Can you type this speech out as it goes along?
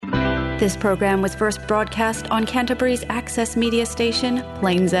This program was first broadcast on Canterbury's access media station,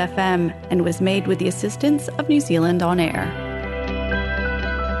 Plains FM, and was made with the assistance of New Zealand On Air.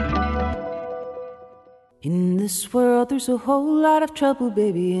 In this world there's a whole lot of trouble,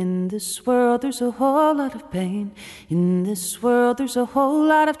 baby. In this world there's a whole lot of pain. In this world there's a whole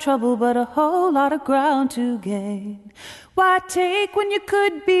lot of trouble, but a whole lot of ground to gain. Why take when you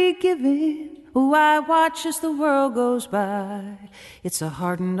could be giving? Why watch as the world goes by? It's a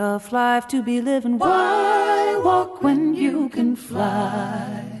hard enough life to be living. Why walk when you can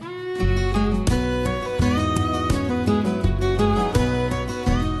fly?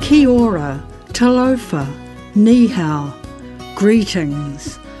 Kia ora, talofa, ni hao,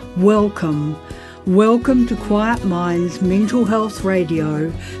 greetings, welcome. Welcome to Quiet Minds Mental Health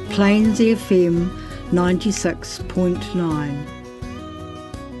Radio, Plains FM 96.9.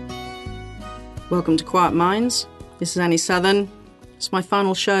 Welcome to Quiet Minds. This is Annie Southern. It's my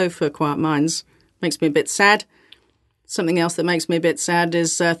final show for Quiet Minds. Makes me a bit sad. Something else that makes me a bit sad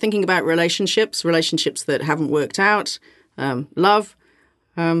is thinking about relationships that haven't worked out, love.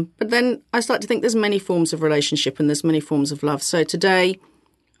 But then I start to think there's many forms of relationship and there's many forms of love. So today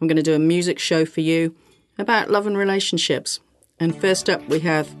I'm going to do a music show for you about love and relationships. And first up we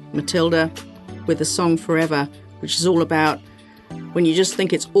have Matilda with the song Forever, which is all about when you just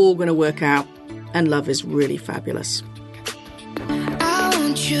think it's all going to work out and love is really fabulous. I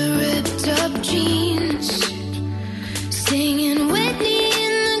want your ripped up jeans, singing Whitney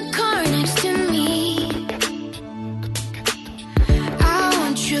in the car next to me. I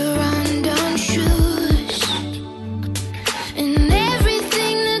want your undone shoes and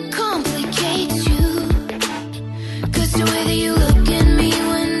everything that complicates you. 'Cause the way that you look at me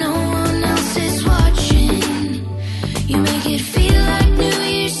when no one else is watching, you make it feel like New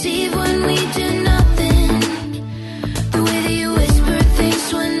Year's Eve when we do nothing. The way that you whisper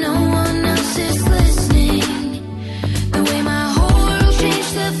things when no one else is listening. The way my whole world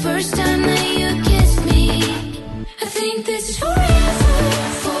changed the first time that you kissed me. I think this is forever,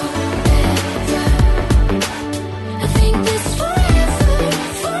 forever. I think this is forever,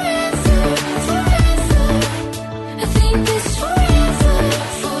 forever, forever. I think this is forever,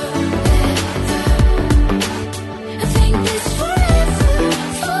 forever. I think this is forever,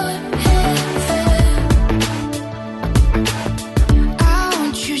 forever. I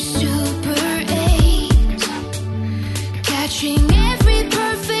want your Super 8, catching every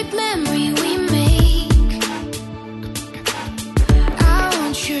perfect memory we make. I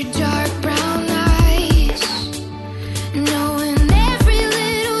want your dark brown eyes, knowing every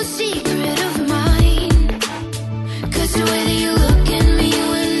little secret of mine. 'Cause the way that you look at me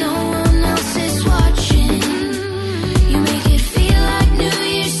when no one else is watching, you make it feel like New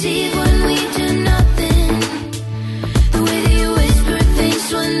Year's Eve when we do nothing. The way that you whisper things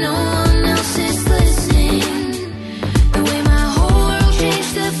when no one else is listening. The way my whole world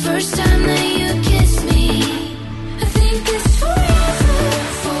changed the first time that you kissed me. I think this is forever,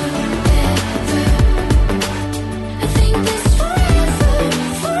 forever. I think this is forever,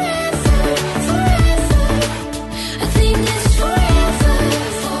 forever, forever. I think this is forever,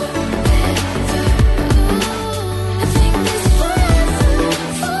 forever. I think this is forever,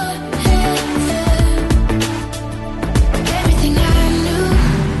 forever. Everything I knew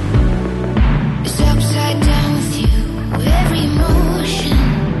is upside down with you. Every emotion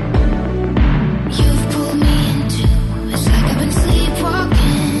you've pulled me into, it's like I've been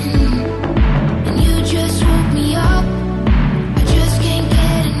sleepwalking, and you just woke me up. I just can't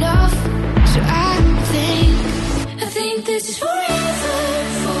get enough. So I think this is forever,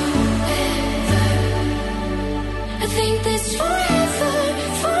 forever. I think this is forever,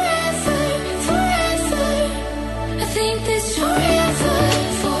 forever, forever. I think this is forever,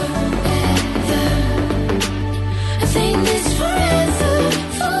 forever. I think this is forever,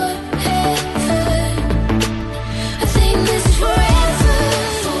 forever. I think this is forever,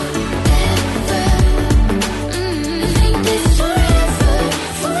 forever. I think this is forever,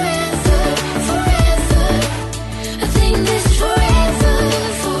 forever, forever. I think this is forever,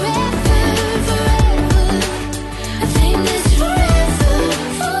 forever, forever. I think this is forever,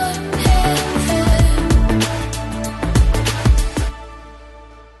 forever.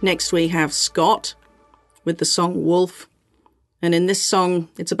 Next we have Scott with the song Wolf. And in this song,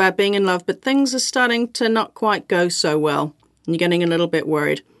 it's about being in love, but things are starting to not quite go so well. And you're getting a little bit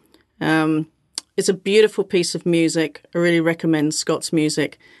worried. It's a beautiful piece of music. I really recommend Scott's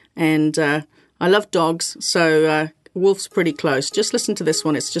music. And I love dogs, so Wolf's pretty close. Just listen to this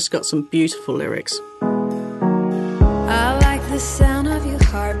one. It's just got some beautiful lyrics. I like the sound of your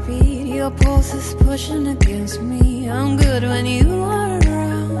heartbeat. Your pulse is pushing against me. I'm good when you are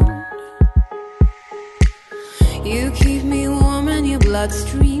around. You keep me warm in your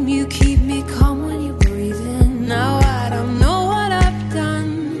bloodstream. You keep me calm when you're breathing. Now I don't know what I've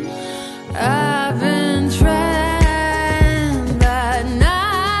done. I've been trying, but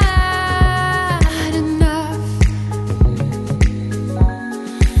not enough.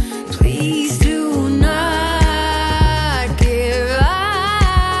 Please do not give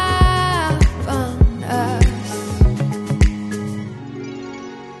up on us.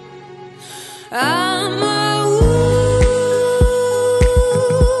 I'm a wolf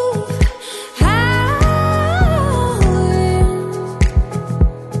howling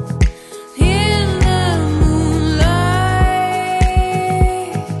in the moonlight,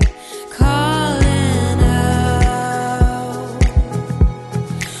 calling out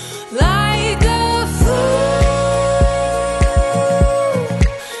like a fool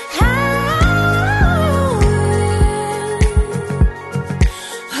howling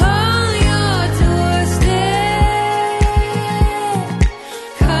on your doorstep,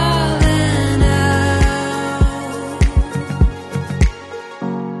 calling out.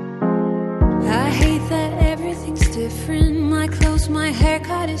 I hate that everything's different. My clothes, my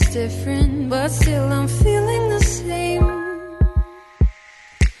haircut is different, but still I'm feeling the same.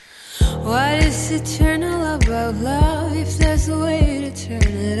 What is eternal about love? If there's a way to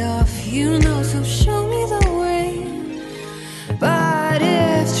turn it off, you know, so show me the way. But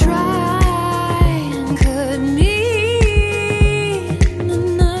if trying could mean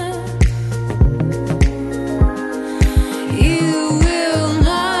enough, you will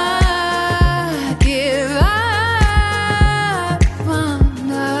not give up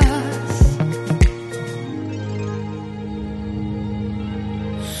on us.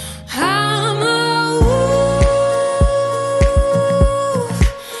 I'm a wolf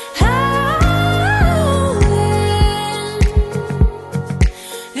howling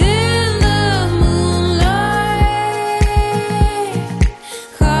in the moonlight,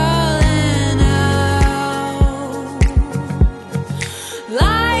 calling out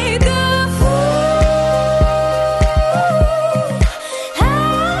like a fool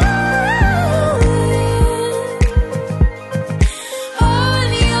howling on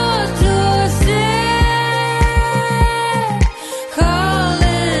your doorstep,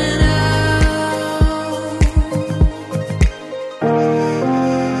 calling out.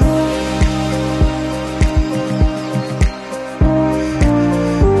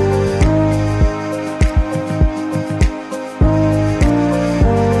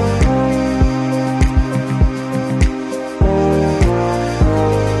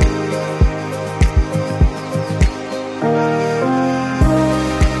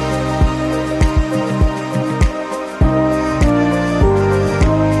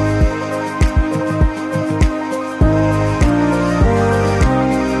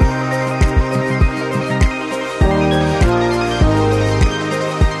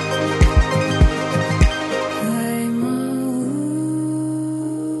 I'm a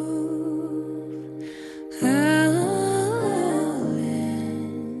wolf howling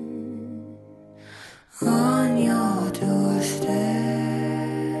on your doorstep,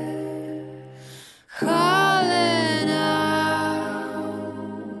 calling out.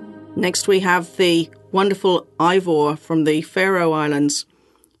 Next, we have the wonderful Ivor from the Faroe Islands.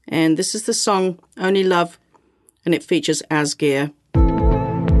 And this is the song Only Love, and it features Asgeir.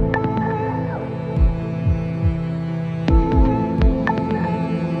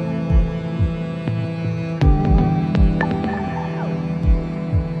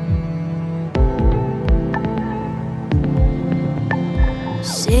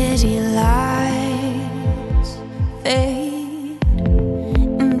 City lights fade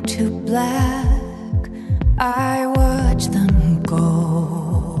into black. I watch them go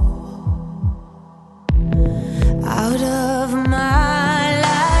out of my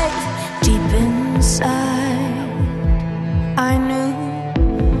life, deep inside. I knew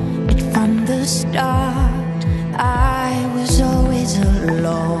it from the start. I was always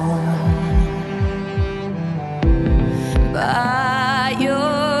alone by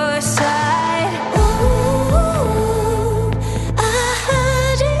your side.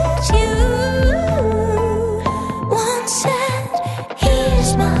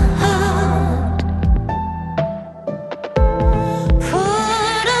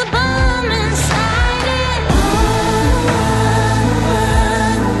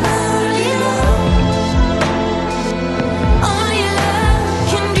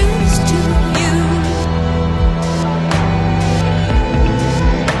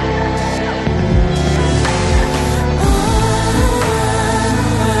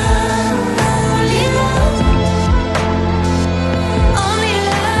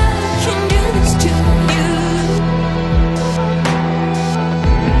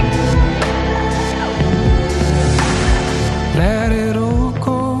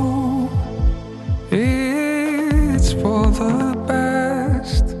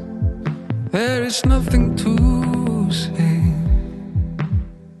 nothing to say.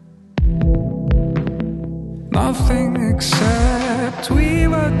 Nothing except we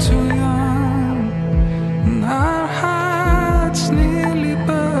were too young, and our hearts nearly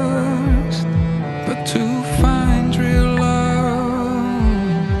burst. But to find real love,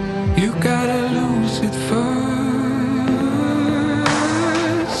 you gotta lose it first.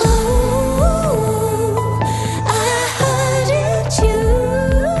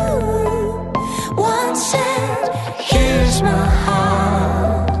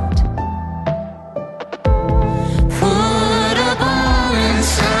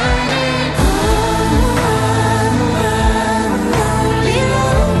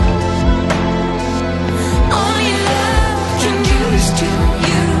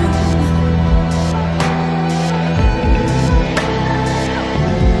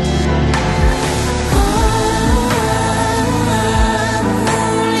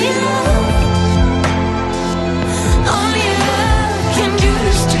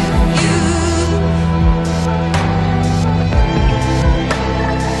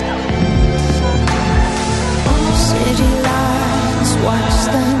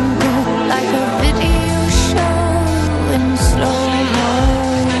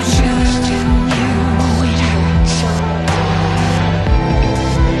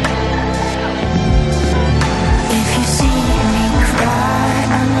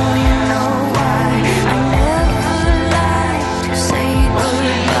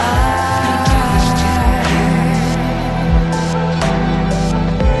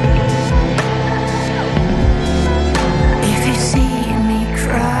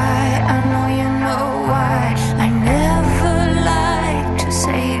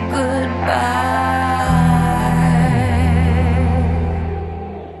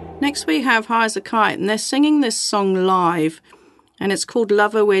 Next we have High as a Kite, and they're singing this song live, and it's called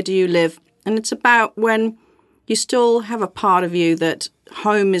Lover, Where Do You Live? And it's about when you still have a part of you that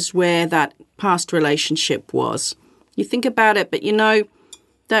home is where that past relationship was. You think about it, but you know,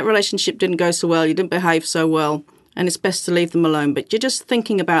 that relationship didn't go so well, you didn't behave so well, and it's best to leave them alone, but you're just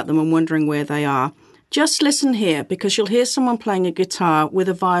thinking about them and wondering where they are. Just listen here, because you'll hear someone playing a guitar with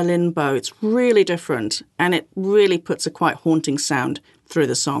a violin bow. It's really different, and it really puts a quite haunting sound through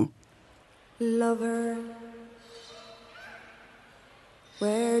the song. Lover,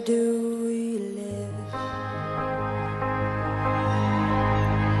 where do we live?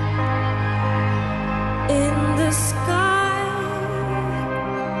 In the sky,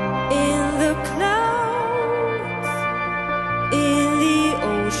 in the clouds, in the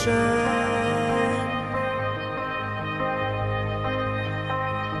ocean.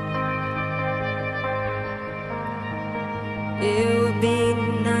 It would be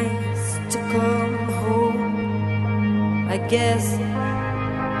nice to come home, I guess.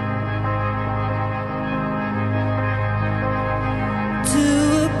 To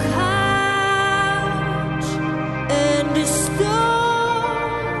a couch and a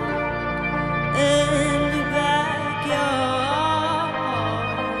stone and a backyard.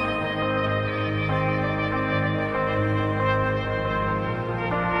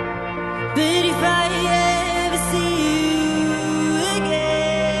 But if I ever see you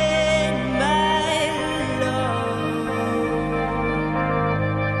again, my love,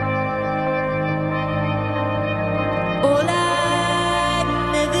 all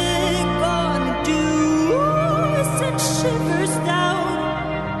I'm ever gonna do is send shivers down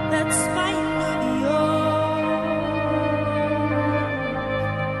that spine of yours.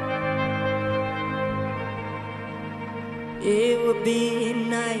 It would be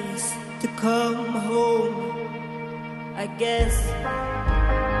nice to come home, I guess.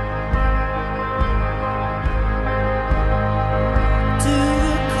 To a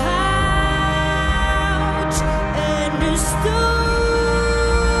couch and a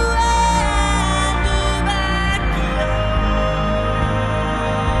stool and a backyard.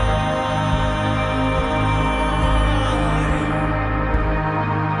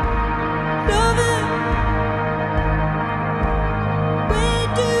 Lover, where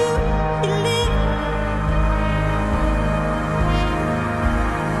do you live?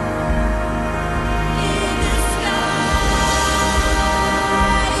 In the sky,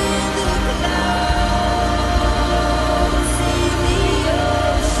 in the clouds, in the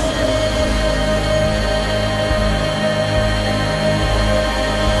ocean.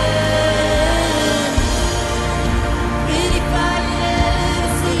 But if I ever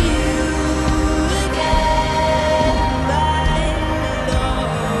see you again, my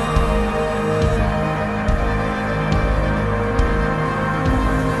love,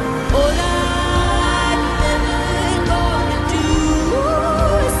 all I'm ever gonna do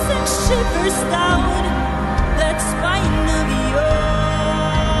is send shivers down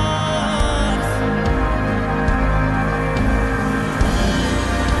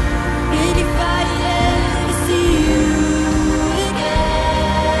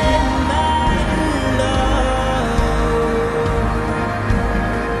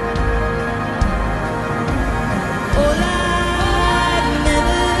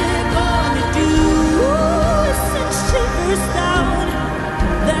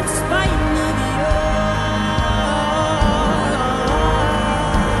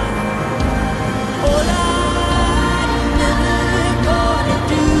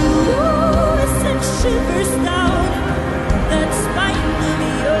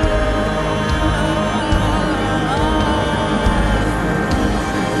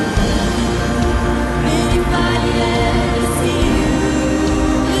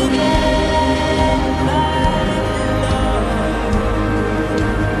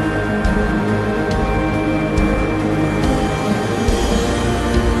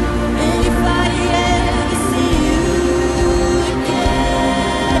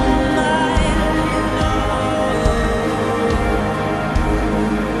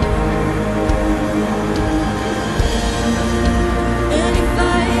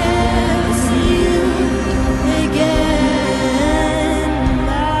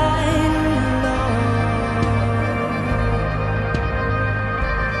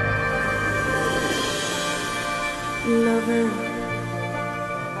lover,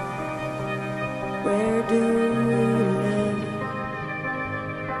 where do you live?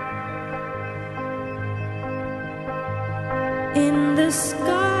 In the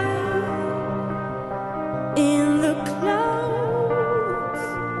sky, in the clouds,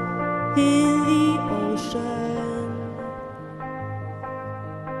 in the ocean.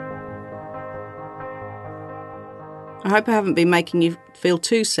 I hope I haven't been making you feel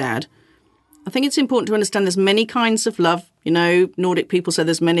too sad. I think it's important to understand there's many kinds of love. You know, Nordic people say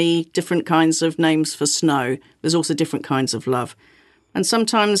there's many different kinds of names for snow. There's also different kinds of love. And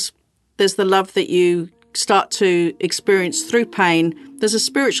sometimes there's the love that you start to experience through pain. There's a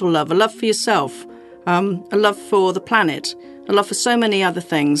spiritual love, a love for yourself, a love for the planet, a love for so many other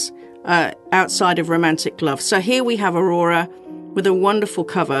things outside of romantic love. So here we have Aurora with a wonderful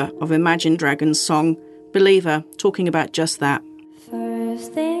cover of Imagine Dragons' song, Believer, talking about just that.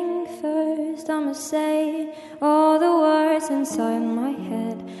 First thing first, I'ma say all the words inside my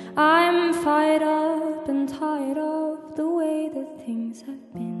head. I'm fired up and tired of the way that things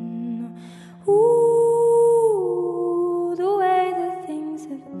have been. Ooh, the way that things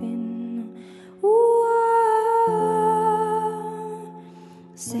have been. Ooh,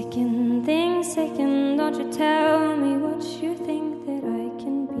 second thing second, don't you tell me what you think that I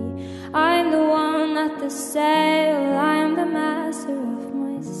can be. I'm the one at the sail, I am the master of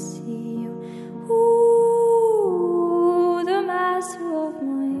my sea. Ooh, the master of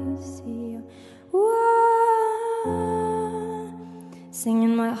my sea. Ooh,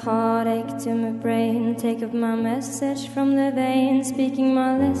 singing my heartache to my brain, take up my message from the vein, speaking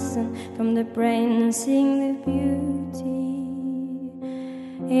my lesson from the brain, seeing the beauty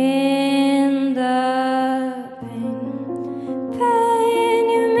in the pain. Pain,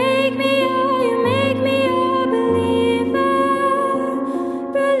 you make me a believer.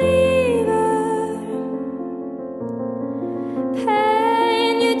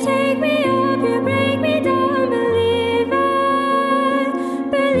 Pain, you take me up, you break me down, believer.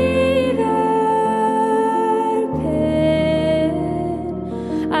 Pain,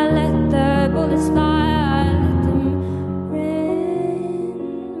 I let the bullets fly, I let them rain.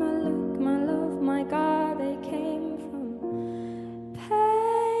 My look, my love, my God, they came from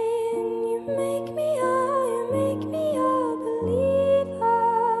pain. You make me a believer.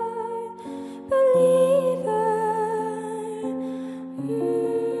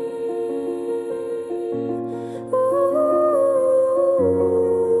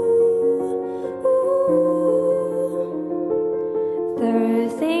 Third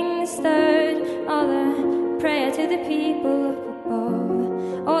things third, all the prayer to the people up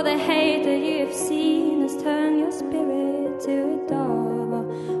above. All the hate that you have seen has turned your spirit to a dove.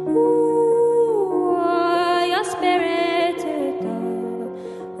 Ooh, your spirit to a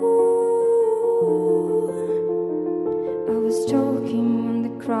dove. Ooh, I was choking on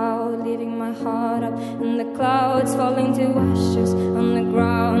the crowd, leaving my heart up in the clouds, falling to ashes on the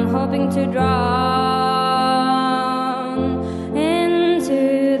ground, hoping to drown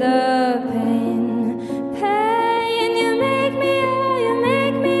into the pain. Pain, you make me a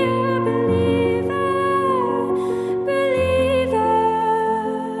believer.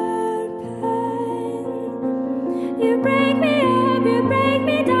 Pain, you break me up, you break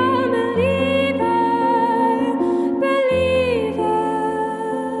me down, believer.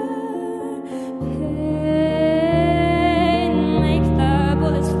 Pain, make the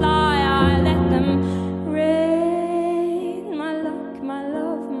bullets fly, I let them rain. My luck, my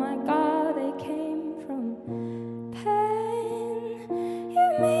love, my God, they came from pain. You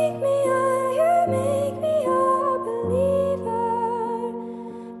make me a believer.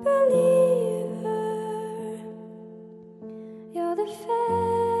 You're the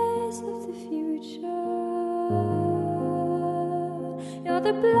face of the future. You're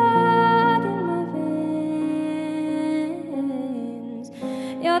the blood in my veins.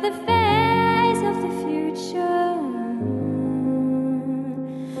 You're the face of the future.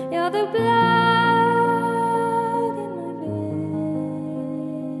 You're the blood in my veins.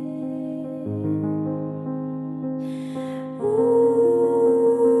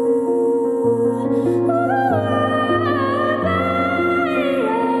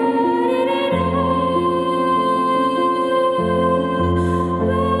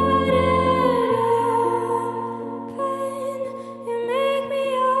 You make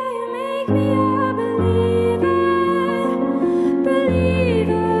me a believer.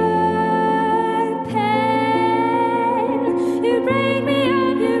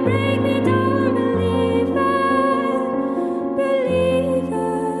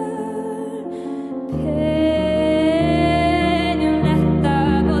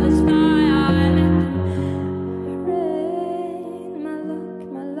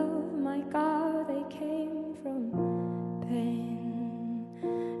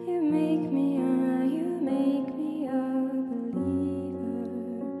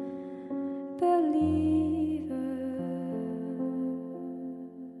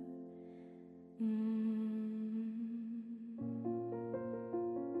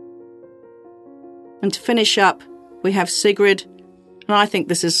 And to finish up, we have Sigrid, and I think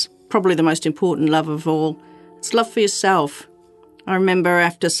this is probably the most important love of all. It's love for yourself. I remember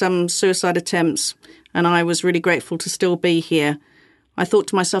after some suicide attempts, and I was really grateful to still be here, I thought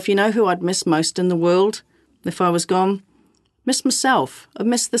to myself, you know who I'd miss most in the world if I was gone? Miss myself. I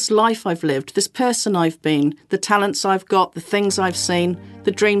miss this life I've lived, this person I've been, the talents I've got, the things I've seen,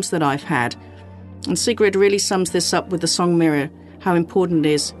 the dreams that I've had. And Sigrid really sums this up with the song Mirror, how important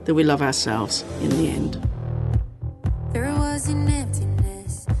it is that we love ourselves in the end. There was an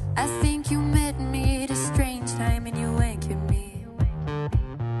emptiness. I think you met me at a strange time and you winked at me.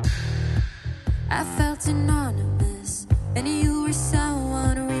 I felt anonymous, and you were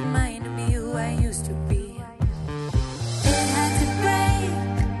someone who reminded me who I used to be. It had to break,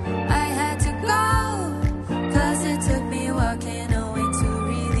 I had to go, 'cause it took me walking away to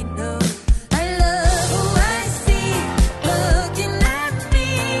really know. I love who I see, looking at me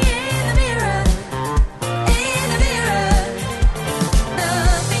in the mirror, in the mirror.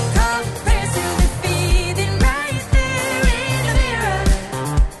 Nothing compares to the feeling right there in the mirror,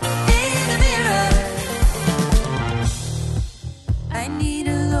 in the mirror. I need a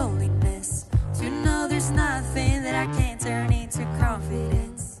loneliness to know there's nothing that I can't turn into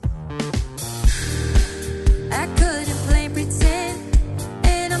confidence. I couldn't play pretend,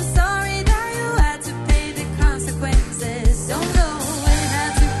 and I'm sorry that you had to pay the consequences. Oh no, it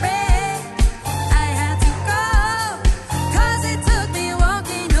had to break, I had to go, 'cause it took me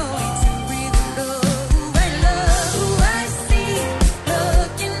walking away to really know. I love who I see,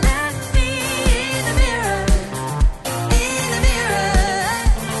 looking at me in the mirror, in the mirror.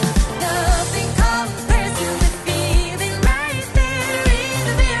 Nothing compares to the feeling right there in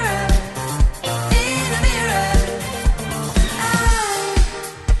the mirror, in the mirror.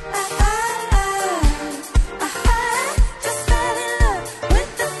 I just fell in love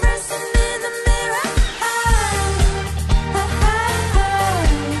with the person in the mirror. I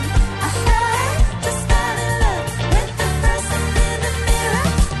just fell in love with the person in the mirror.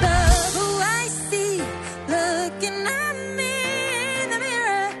 Love who I see, looking at me in the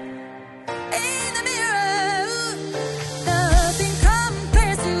mirror, in the mirror. Nothing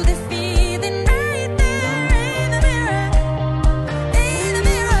compares to the feeling right there in the mirror, in the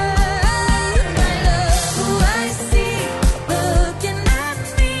mirror. I love who I see, looking at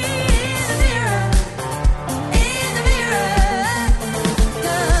me in the mirror, in the mirror.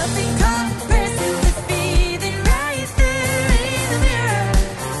 Nothing compares to the feeling right there in the mirror,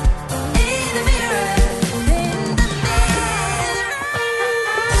 in the mirror, in the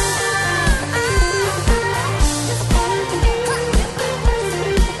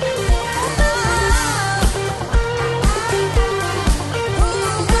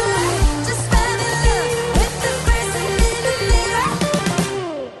Just fell in love with the person in the mirror.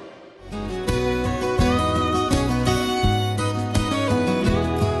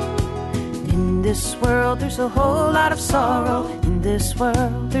 In this world, there's a whole lot of sorrow. In this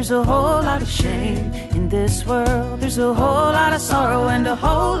world, there's a whole lot of shame. In this world, there's a whole lot of sorrow and a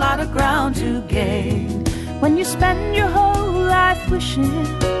whole lot of ground to gain. When you spend your whole life wishing,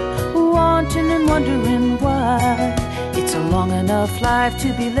 wanting and wondering why, it's a long enough life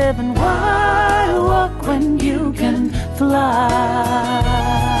to be living. Why walk when you can fly?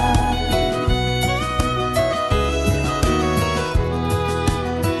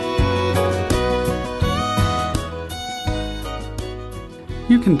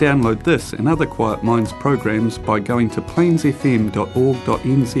 You can download this and other Quiet Minds programs by going to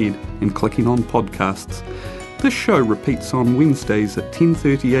plainsfm.org.nz and clicking on podcasts. This show repeats on Wednesdays at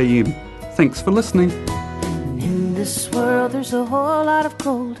 10:30 a.m. Thanks for listening. In this world, there's a whole lot of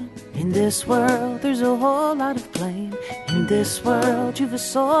golden. In this world, there's a whole lot of blame. In this world, you've a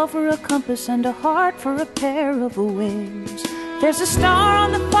soul for a compass and a heart for a pair of wings. There's a star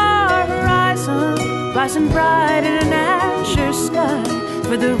on the far horizon, rising bright in an azure sky.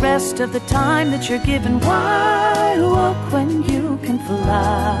 For the rest of the time that you're given, why walk when you can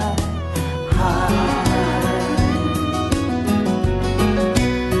fly high?